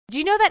Do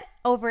you know that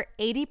over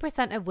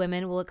 80% of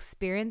women will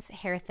experience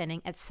hair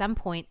thinning at some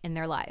point in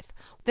their life?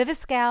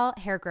 Viviscal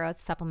hair growth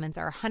supplements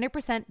are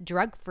 100%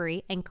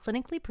 drug-free and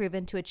clinically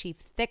proven to achieve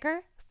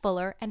thicker,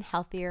 fuller, and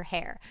healthier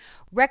hair.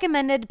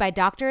 Recommended by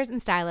doctors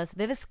and stylists,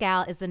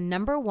 Viviscal is the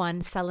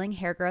 #1 selling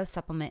hair growth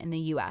supplement in the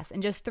U.S.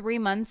 In just 3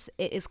 months,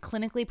 it is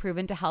clinically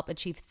proven to help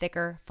achieve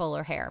thicker,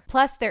 fuller hair.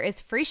 Plus, there is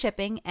free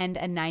shipping and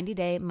a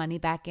 90-day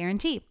money-back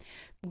guarantee.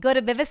 Go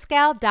to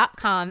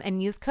Viviscal.com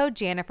and use code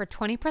Jana for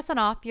 20%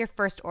 off your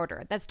first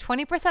order. That's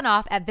 20%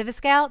 off at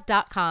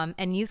Viviscal.com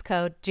and use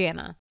code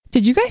Jana.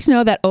 Did you guys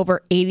know that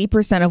over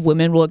 80% of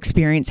women will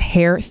experience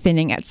hair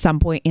thinning at some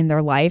point in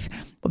their life?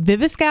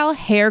 Viviscal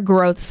hair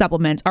growth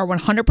supplements are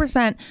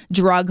 100%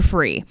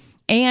 drug-free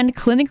and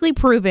clinically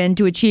proven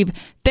to achieve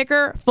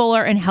thicker,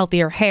 fuller, and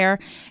healthier hair.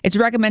 It's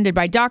recommended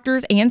by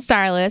doctors and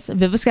stylists.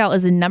 Viviscal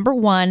is the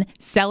 #1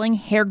 selling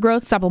hair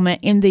growth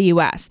supplement in the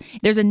U.S.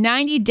 There's a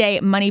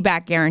 90-day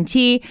money-back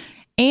guarantee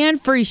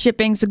and free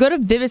shipping, so go to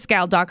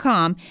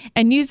Viviscal.com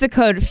and use the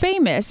code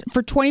FAMOUS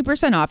for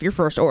 20% off your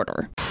first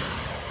order.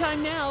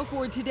 Time now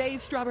for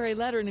today's Strawberry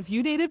Letter. And if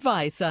you need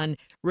advice on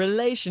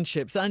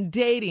relationships, on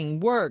dating,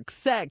 work,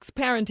 sex,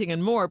 parenting,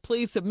 and more,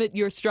 please submit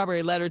your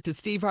Strawberry Letter to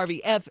Steve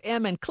Harvey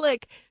FM and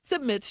click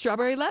Submit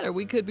Strawberry Letter.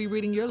 We could be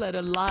reading your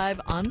letter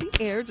live on the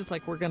air, just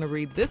like we're going to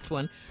read this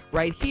one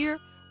right here,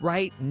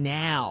 right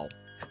now.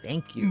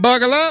 Thank you.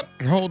 Buckle up.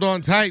 Hold on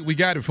tight. We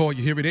got it for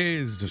you. Here it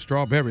is, the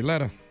Strawberry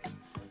Letter.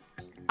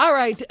 All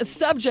right,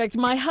 subject,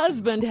 my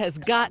husband has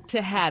got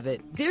to have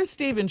it. Dear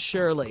Stephen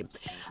Shirley,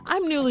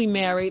 I'm newly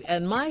married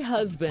and my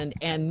husband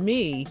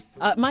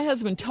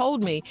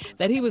told me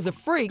that he was a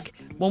freak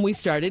when we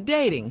started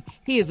dating.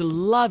 He is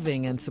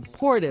loving and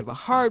supportive, a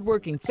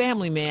hardworking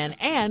family man,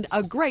 and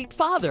a great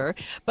father,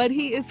 but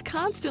he is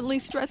constantly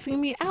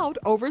stressing me out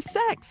over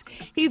sex.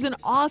 He's an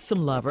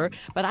awesome lover,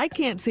 but I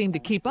can't seem to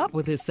keep up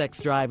with his sex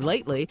drive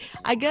lately.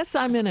 I guess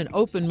I'm in an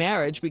open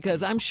marriage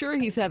because I'm sure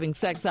he's having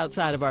sex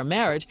outside of our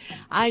marriage.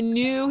 I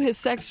knew his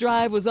sex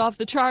drive was off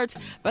the charts,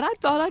 but I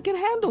thought I could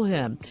handle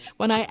him.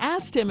 When I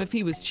asked him if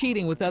he was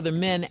cheating with other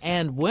men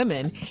and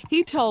women,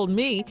 he told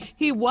me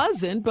he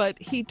wasn't, but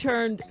he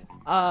turned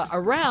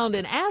around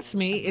and asked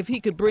me if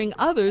he could bring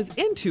others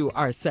into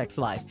our sex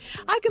life.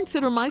 I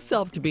consider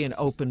myself to be an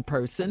open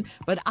person,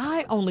 but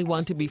I only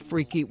want to be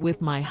freaky with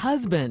my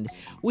husband.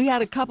 We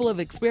had a couple of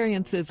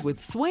experiences with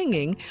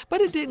swinging, but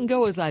it didn't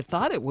go as I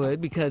thought it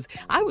would because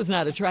I was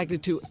not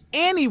attracted to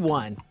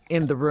anyone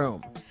in the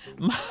room.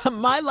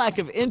 My lack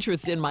of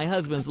interest in my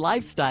husband's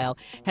lifestyle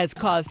has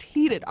caused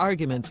heated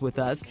arguments with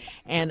us,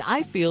 and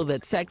I feel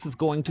that sex is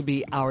going to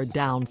be our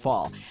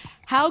downfall.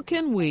 How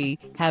can we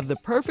have the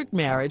perfect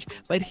marriage,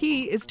 but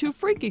he is too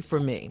freaky for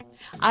me?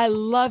 I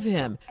love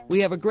him.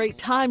 We have a great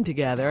time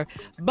together,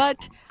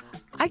 but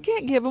I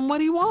can't give him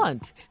what he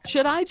wants.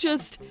 Should I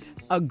just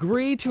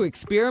agree to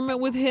experiment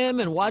with him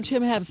and watch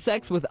him have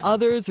sex with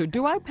others, or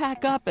do I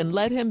pack up and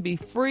let him be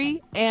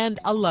free and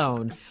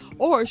alone?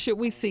 Or should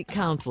we seek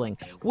counseling?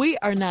 We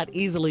are not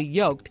easily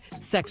yoked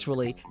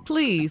sexually.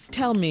 Please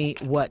tell me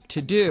what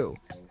to do.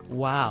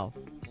 Wow.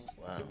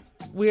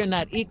 We are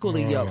not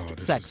equally yoked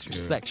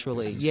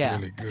sexually. Yeah.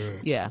 Really good.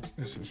 Yeah.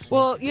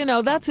 Well,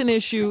 that's an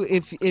issue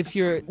if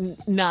you're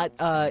not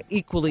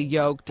equally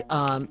yoked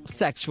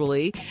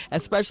sexually,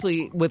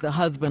 especially with a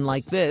husband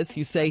like this.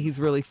 You say he's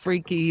really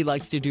freaky. He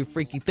likes to do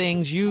freaky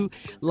things. You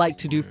like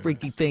to do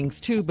freaky things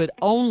too, but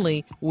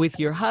only with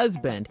your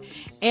husband.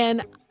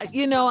 And,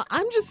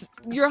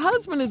 your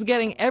husband is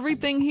getting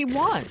everything he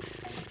wants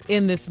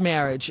in this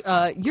marriage.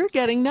 You're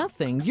getting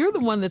nothing. You're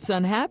the one that's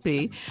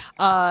unhappy.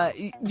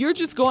 You're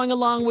just going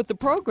along with the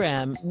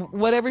program.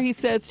 Whatever he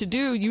says to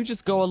do, you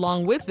just go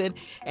along with it,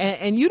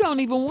 and you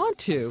don't even want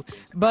to.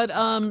 But,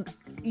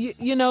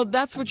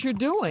 that's what you're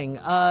doing.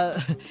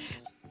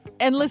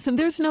 And listen,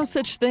 there's no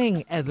such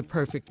thing as a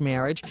perfect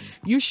marriage.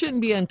 You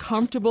shouldn't be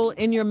uncomfortable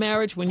in your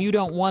marriage when you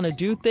don't want to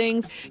do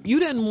things. You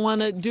didn't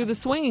want to do the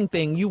swinging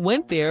thing. You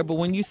went there, but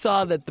when you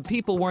saw that the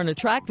people weren't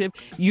attractive,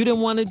 you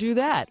didn't want to do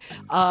that.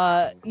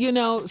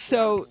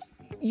 So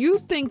you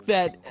think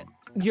that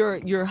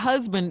your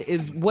husband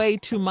is way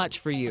too much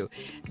for you,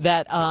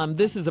 that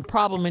this is a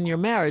problem in your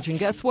marriage. And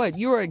guess what?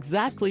 You're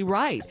exactly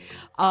right.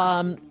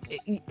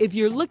 If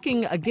you're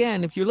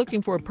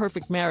looking for a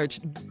perfect marriage,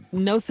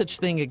 no such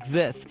thing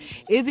exists.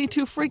 Is he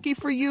too freaky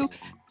for you?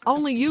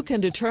 Only you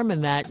can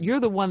determine that. You're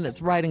the one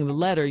that's writing the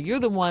letter. You're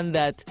the one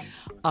that's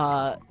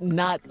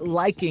not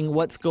liking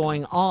what's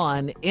going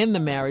on in the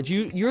marriage.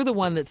 You're the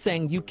one that's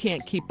saying you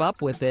can't keep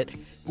up with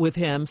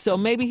him. So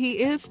maybe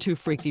he is too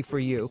freaky for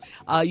you.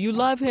 You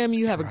love him.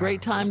 You have a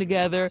great time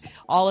together,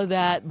 all of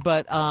that.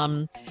 But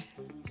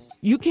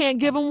you can't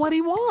give him what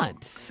he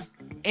wants.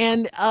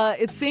 And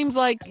it seems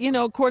like,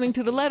 according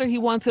to the letter, he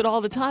wants it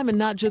all the time, and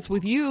not just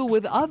with you,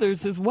 with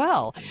others as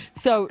well.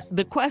 So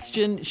the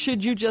question,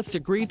 should you just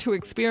agree to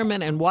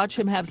experiment and watch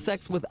him have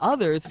sex with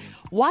others?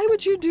 Why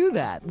would you do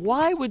that?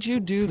 Why would you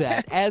do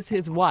that as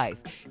his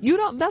wife?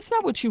 That's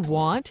not what you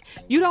want.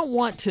 You don't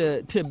want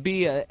to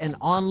be an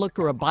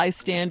onlooker, a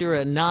bystander,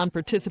 a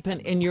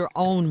non-participant in your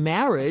own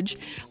marriage.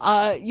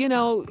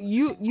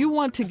 You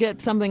want to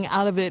get something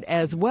out of it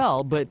as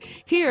well. But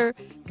here,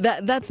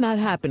 that's not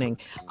happening.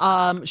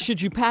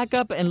 Should you pack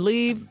up and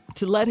leave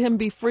to let him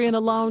be free and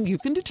alone? You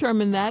can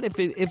determine that.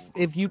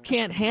 If you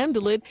can't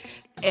handle it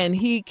and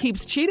he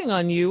keeps cheating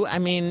on you, I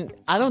mean,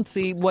 I don't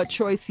see what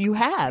choice you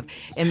have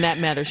in that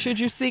matter. Should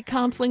you seek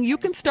counseling? You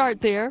can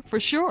start there for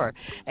sure.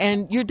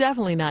 And you're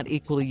definitely not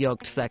equally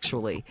yoked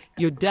sexually.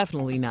 You're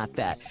definitely not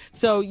that.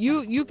 So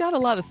you got a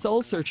lot of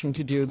soul searching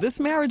to do. This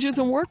marriage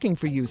isn't working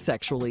for you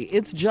sexually.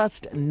 It's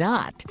just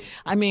not.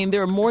 I mean,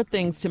 there are more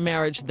things to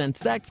marriage than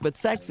sex, but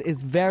sex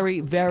is very,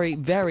 very,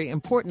 very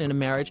important in a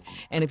marriage.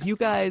 And if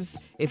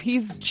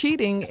he's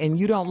cheating and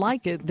you don't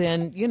like it,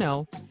 then,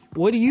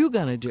 what are you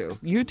going to do?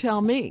 You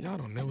tell me. Y'all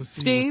don't never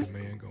see Steve? what the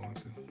man going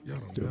through. Y'all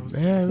don't never see.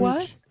 Marriage,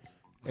 What?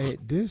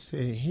 at this,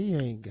 and he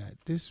ain't got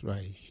this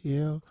right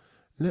here.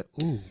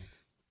 Ooh.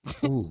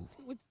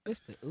 What's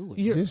the ooh?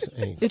 This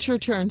ain't. It's your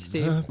turn,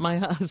 Steve. My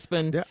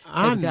husband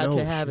I has got know,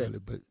 to have Shirley,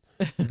 it. but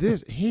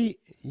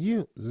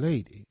you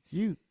lady,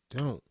 you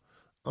don't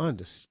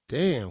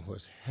understand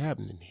what's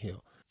happening here.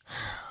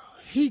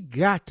 He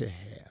got to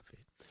have it.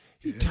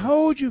 He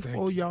told you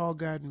before y'all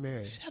got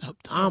married. Shut up,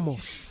 I'm a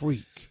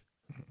freak.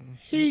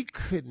 He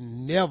could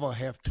never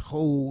have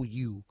told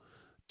you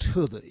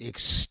to the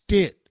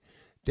extent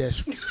that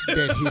his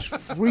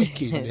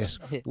freakiness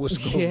was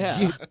going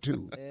to get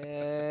to.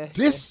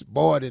 This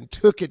boy done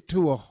took it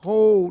to a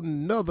whole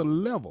nother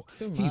level.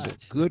 He's a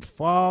good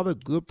father,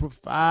 good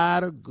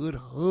provider, good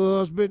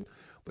husband,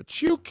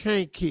 but you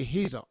can't kid.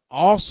 He's an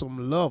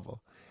awesome lover.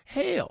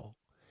 Hell,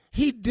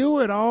 he do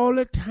it all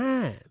the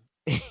time.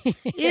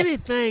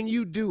 Anything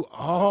you do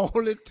all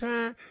the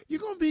time,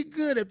 you're going to be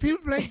good at.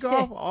 People play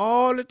golf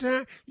all the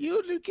time.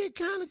 You get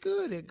kind of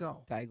good at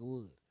golf. Tiger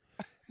Woods.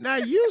 Now,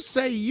 you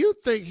say you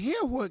think,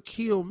 here what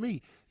killed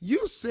me.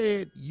 You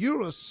said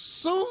you're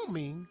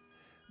assuming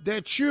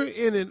that you're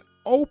in an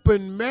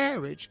open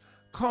marriage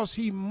because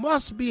he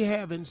must be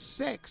having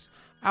sex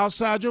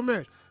outside your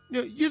marriage.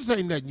 You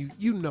say nothing.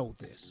 You know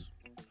this.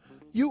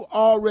 You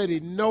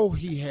already know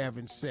he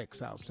having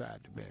sex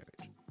outside the marriage.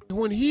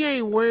 When he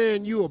ain't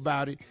worrying you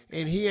about it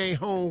and he ain't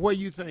home, where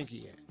you think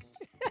he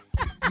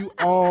at? You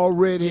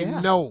already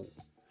know.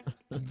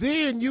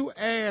 Then you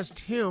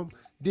asked him,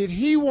 did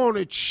he want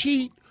to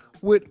cheat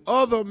with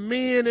other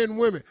men and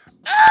women?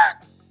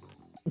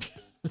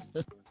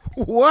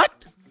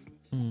 What?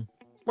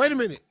 Wait a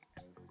minute.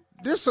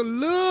 This a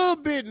little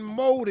bit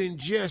more than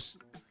just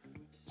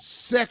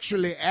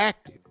sexually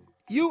active.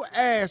 You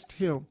asked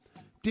him,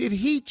 did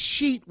he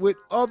cheat with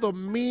other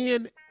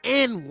men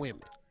and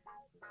women?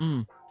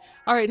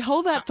 All right,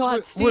 hold that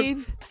thought,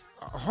 Steve.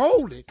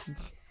 Hold it.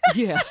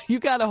 Yeah, you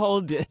got to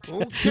hold it.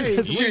 Okay.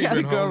 Because we ain't got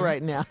to been go holding.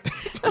 right now.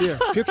 Yeah,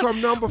 here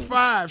come number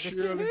 5,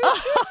 Shirley.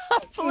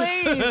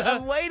 Please,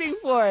 I'm waiting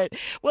for it.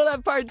 We'll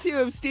have part 2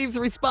 of Steve's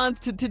response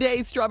to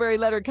today's Strawberry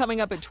Letter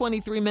coming up at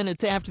 23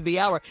 minutes after the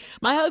hour.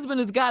 My husband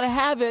has got to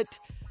have it.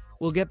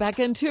 We'll get back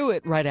into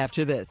it right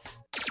after this.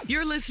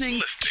 You're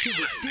listening to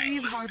the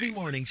Steve Harvey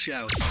Morning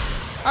Show.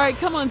 All right,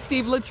 come on,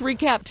 Steve. Let's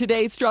recap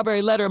today's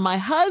Strawberry Letter. My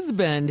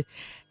husband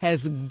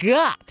has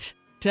got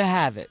to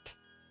have it.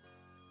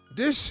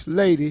 This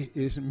lady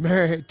is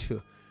married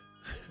to,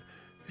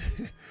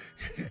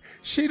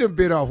 she done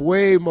bit off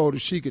way more than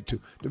she could chew.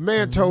 The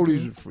man told her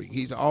he's a freak.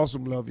 He's an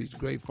awesome lover. He's a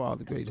great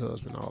father, great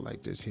husband, all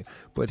like this here.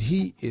 But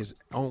he is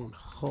on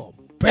her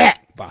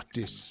back about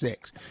this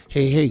sex.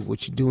 Hey,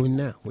 what you doing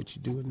now? What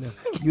you doing now?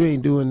 You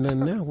ain't doing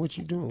nothing now. What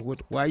you doing?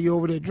 Why you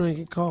over there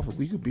drinking coffee?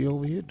 We could be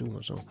over here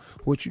doing something.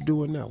 What you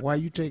doing now? Why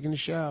you taking a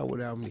shower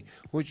without me?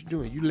 What you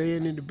doing? You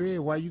laying in the bed?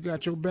 Why you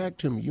got your back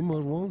to me? You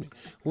must want it.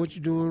 What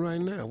you doing right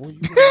now? What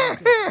you doing?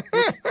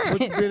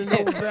 What you bending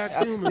over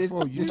vacuuming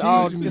for? You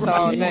teasing me,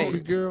 teasing me,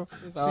 girl.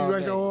 See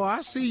right there. Oh,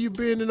 I see you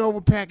bending over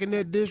packing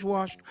that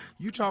dishwasher.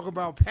 You talk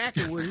about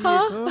packing with here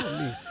come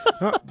me.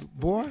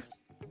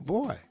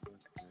 Boy.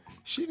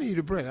 She need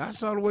a break. I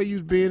saw the way you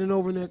was bending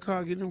over in that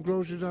car, getting them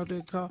groceries out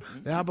that car.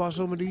 Now, how about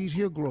some of these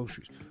here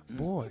groceries?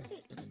 Boy,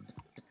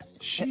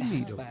 she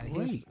need a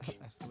break.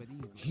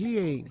 He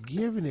ain't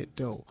giving it,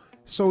 though.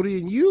 So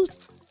then you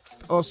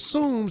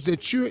assumes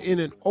that you're in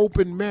an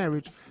open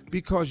marriage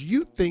because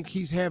you think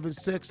he's having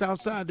sex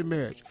outside the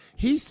marriage.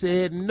 He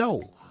said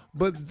no.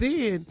 But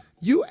then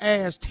you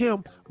asked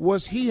him,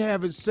 was he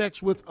having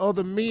sex with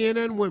other men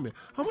and women?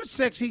 How much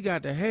sex he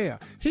got to have?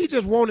 He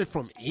just want it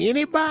from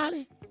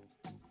anybody?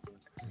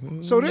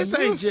 So this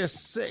ain't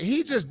just,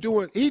 he just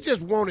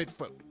want it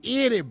for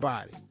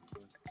anybody.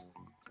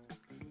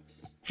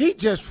 He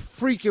just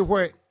freaking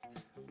where,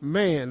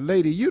 man,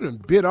 lady, you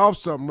done bit off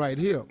something right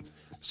here.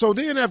 So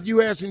then after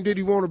you ask him, did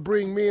he want to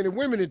bring men and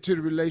women into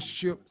the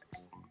relationship?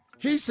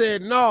 He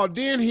said, no.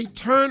 Then he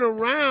turned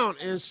around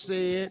and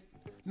said,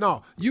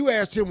 no. You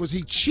asked him, was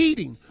he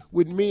cheating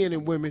with men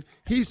and women?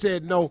 He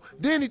said, no.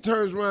 Then he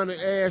turns around and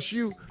asks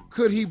you,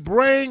 could he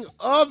bring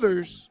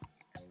others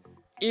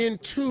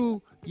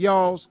into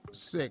y'all's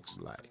sex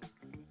life?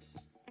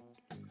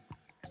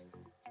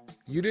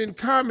 You didn't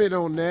comment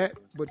on that,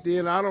 but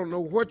then I don't know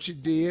what you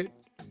did.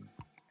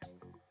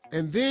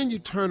 And then you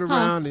turn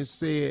around and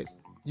said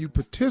you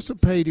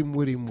participated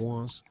with him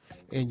once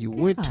and you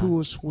went to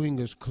a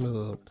swingers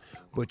club,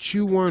 but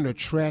you weren't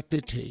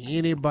attracted to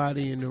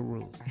anybody in the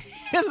room.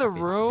 In the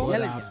room?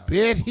 But I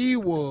bet he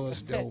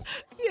was, though.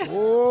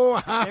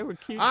 Oh, They were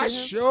cute I to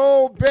him?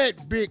 sure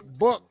bet Big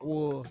Buck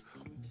was.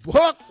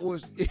 Buck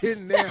was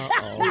in there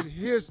with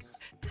his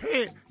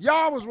pants.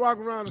 Y'all was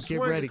walking around the Get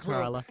swingers ready,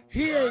 club. Carla.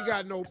 He ain't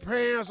got no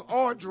pants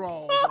or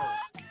drawers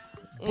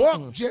on.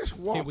 Buck just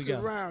walking go.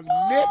 around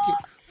naked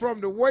from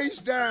the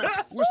waist down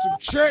with some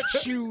church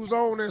shoes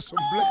on and some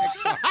black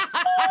socks.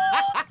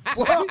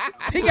 Buck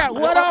He got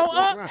what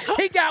on? around.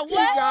 He got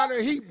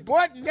what? He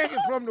butt naked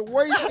from the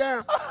waist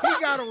down. He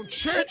got on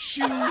church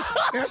shoes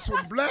and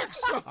some black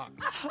socks.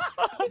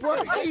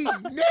 But he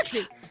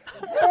naked,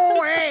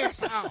 whole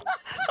ass out.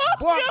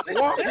 Buck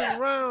walking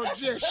around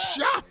just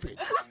shopping.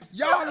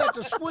 Y'all at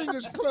the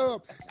swingers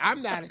club,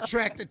 I'm not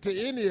attracted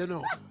to any of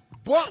them.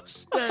 Buck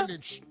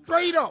standing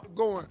straight up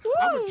going,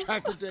 I'm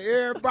attracted to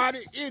everybody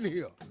in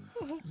here.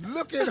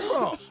 Look at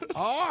her.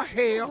 Oh,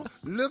 hell,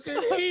 look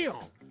at him.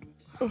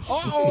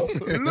 Uh-oh,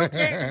 look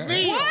at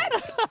me.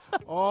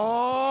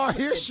 Oh,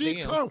 here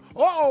she comes.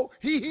 Uh-oh,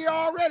 he here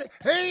already.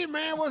 Hey,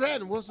 man, what's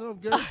happening? What's up,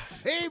 girl?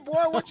 Hey,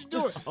 boy, what you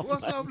doing?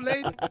 What's up,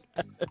 lady?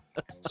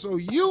 So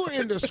you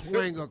in the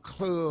swinger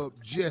club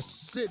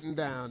just sitting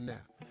down now.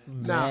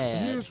 Now,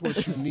 here's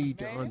what you need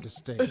to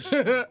understand.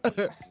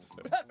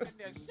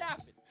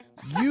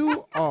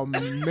 You are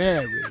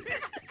married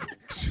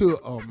to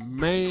a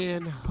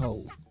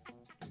man-hoe.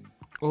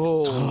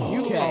 Oh,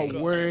 You okay. are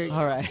wearing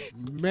All right.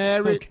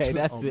 married Okay, to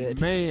that's a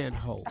it.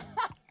 man-hoe.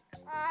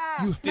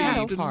 You Steve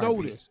have to Harvey.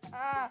 know this.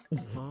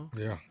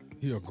 Yeah,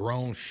 he a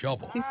grown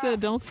shovel. He said,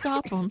 don't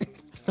stop him.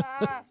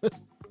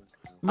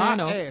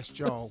 I asked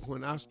y'all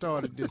when I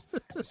started this.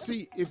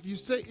 See, if you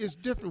say it's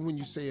different when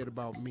you say it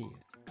about men.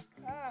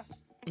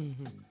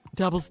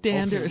 Double Okay,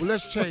 standard. well,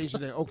 let's change the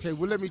name. Okay,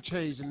 well, let me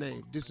change the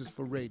name. This is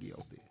for radio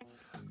then.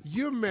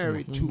 You're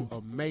married to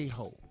a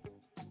mayho.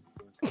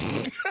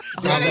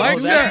 I like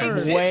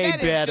That's that. way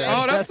better.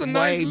 Oh, that's a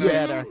nice way little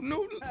better.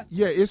 new.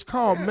 Yeah, it's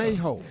called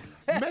mayho.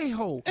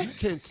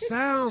 Mayho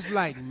sounds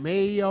like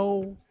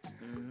mayo.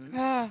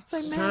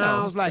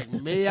 Sounds like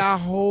may I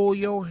hold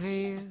your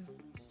hand.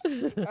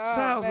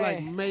 Sounds like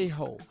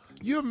mayho.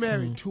 You're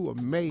married to a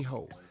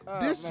mayho.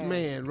 This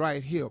man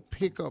right here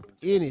pick up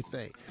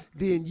anything.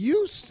 Then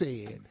you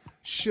said,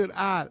 should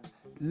I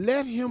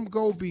let him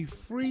go be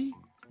free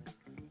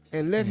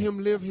and let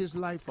him live his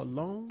life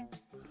alone?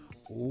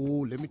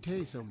 Oh, let me tell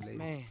you something, lady.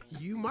 Man.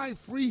 You might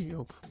free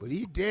him, but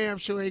he damn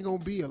sure ain't gonna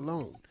be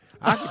alone.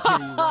 I can tell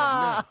you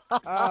right now.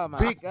 Oh, my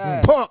Big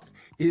God. Buck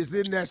is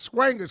in that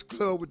swingers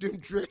club with them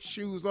dress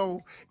shoes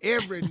on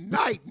every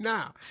night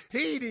now.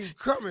 He ain't even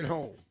coming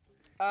home.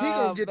 He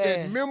gonna get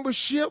that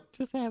membership.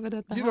 Just have it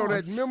at the You house. know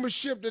that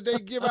membership that they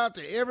give out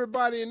to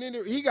everybody, and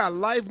then he got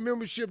life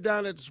membership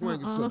down at the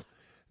swingers club.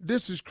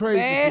 This is crazy.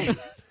 Man, to me.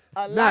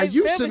 a Now life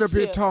you sitting up here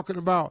membership. talking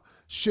about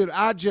should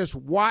I just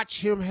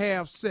watch him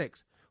have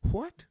sex?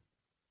 What?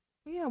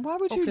 Yeah, why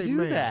would you Okay, do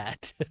man.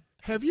 that?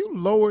 Have you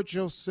lowered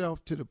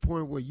yourself to the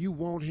point where you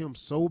want him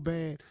so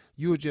bad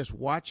you'll just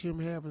watch him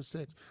having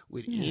sex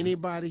with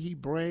anybody he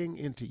bring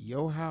into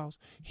your house,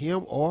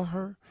 him or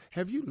her?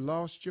 Have you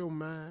lost your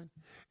mind?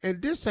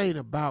 And this ain't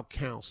about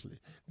counseling.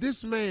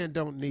 This man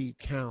don't need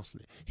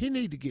counseling. He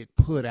need to get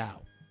put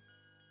out.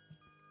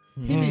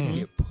 He need to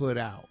get put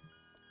out.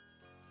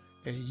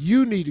 And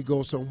you need to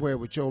go somewhere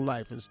with your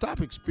life and stop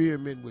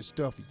experimenting with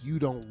stuff you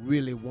don't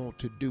really want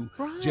to do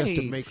just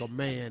to Right. make a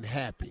man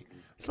happy.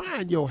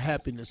 Find your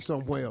happiness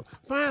somewhere else.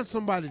 Find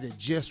somebody that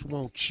just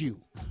wants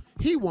you.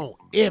 He want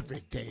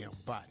every damn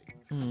body.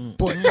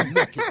 But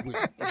naked with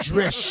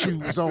dress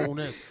shoes on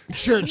and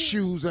church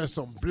shoes and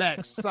some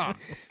black socks.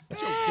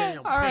 Get your damn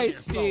All right,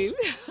 pants on. Steve.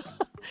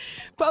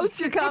 Post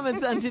your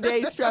comments on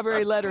today's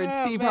Strawberry Letter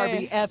at Steve man.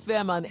 Harvey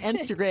FM on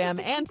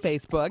Instagram and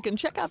Facebook, and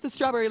check out the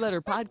Strawberry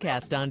Letter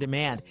podcast on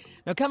demand.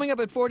 Now, coming up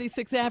at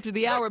 46 after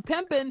the hour,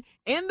 Pimpin'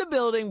 in the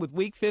building with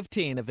Week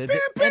 15 of his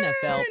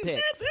NFL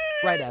picks.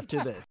 Right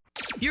after this.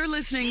 You're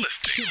listening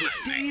to the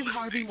Steve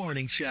Harvey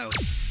Morning Show.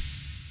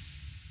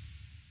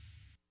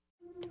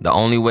 The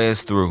Only Way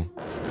is Through,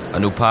 a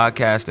new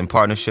podcast in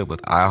partnership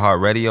with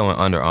iHeartRadio and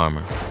Under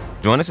Armour.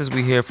 Join us as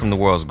we hear from the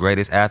world's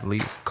greatest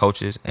athletes,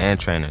 coaches, and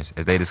trainers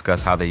as they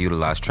discuss how they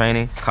utilize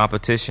training,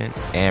 competition,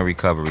 and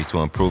recovery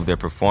to improve their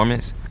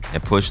performance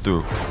and push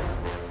through.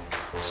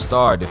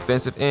 Star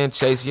defensive end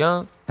Chase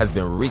Young has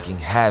been wreaking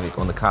havoc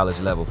on the college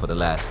level for the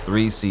last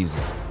 3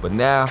 seasons. But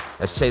now,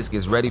 as Chase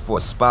gets ready for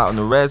a spot on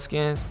the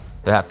Redskins,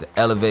 he'll have to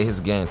elevate his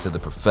game to the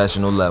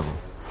professional level.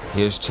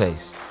 Here's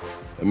Chase.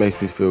 It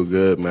makes me feel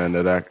good, man,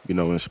 that I,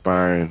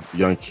 inspiring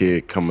young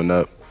kid coming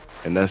up.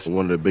 And that's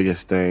one of the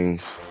biggest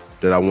things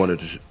that I wanted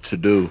to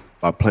do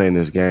by playing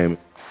this game,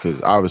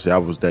 because obviously I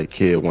was that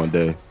kid one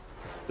day.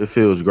 It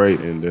feels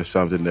great, and there's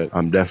something that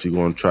I'm definitely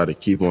going to try to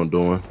keep on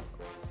doing.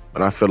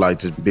 And I feel like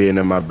just being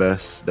at my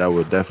best, that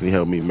would definitely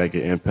help me make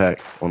an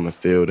impact on the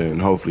field,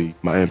 and hopefully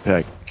my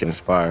impact can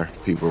inspire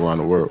people around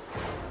the world.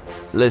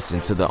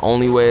 Listen to The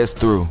Only Way Is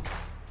Through.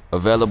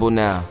 Available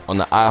now on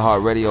the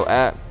iHeartRadio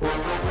app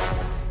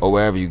or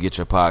wherever you get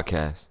your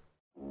podcasts.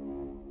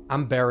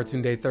 I'm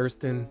Baratunde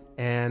Thurston,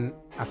 and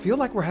I feel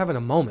like we're having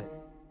a moment.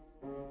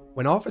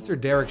 When Officer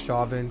Derek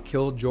Chauvin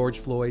killed George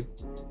Floyd,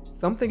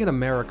 something in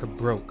America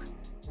broke.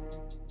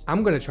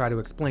 I'm going to try to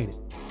explain it.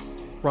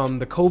 From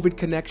the COVID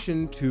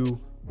connection to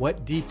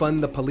what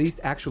defund the police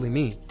actually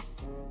means.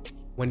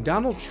 When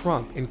Donald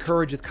Trump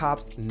encourages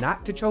cops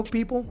not to choke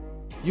people,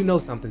 you know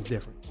something's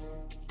different.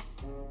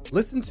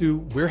 Listen to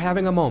We're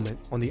Having a Moment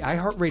on the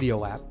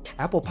iHeartRadio app,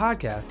 Apple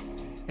Podcast,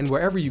 and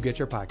wherever you get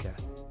your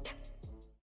podcast.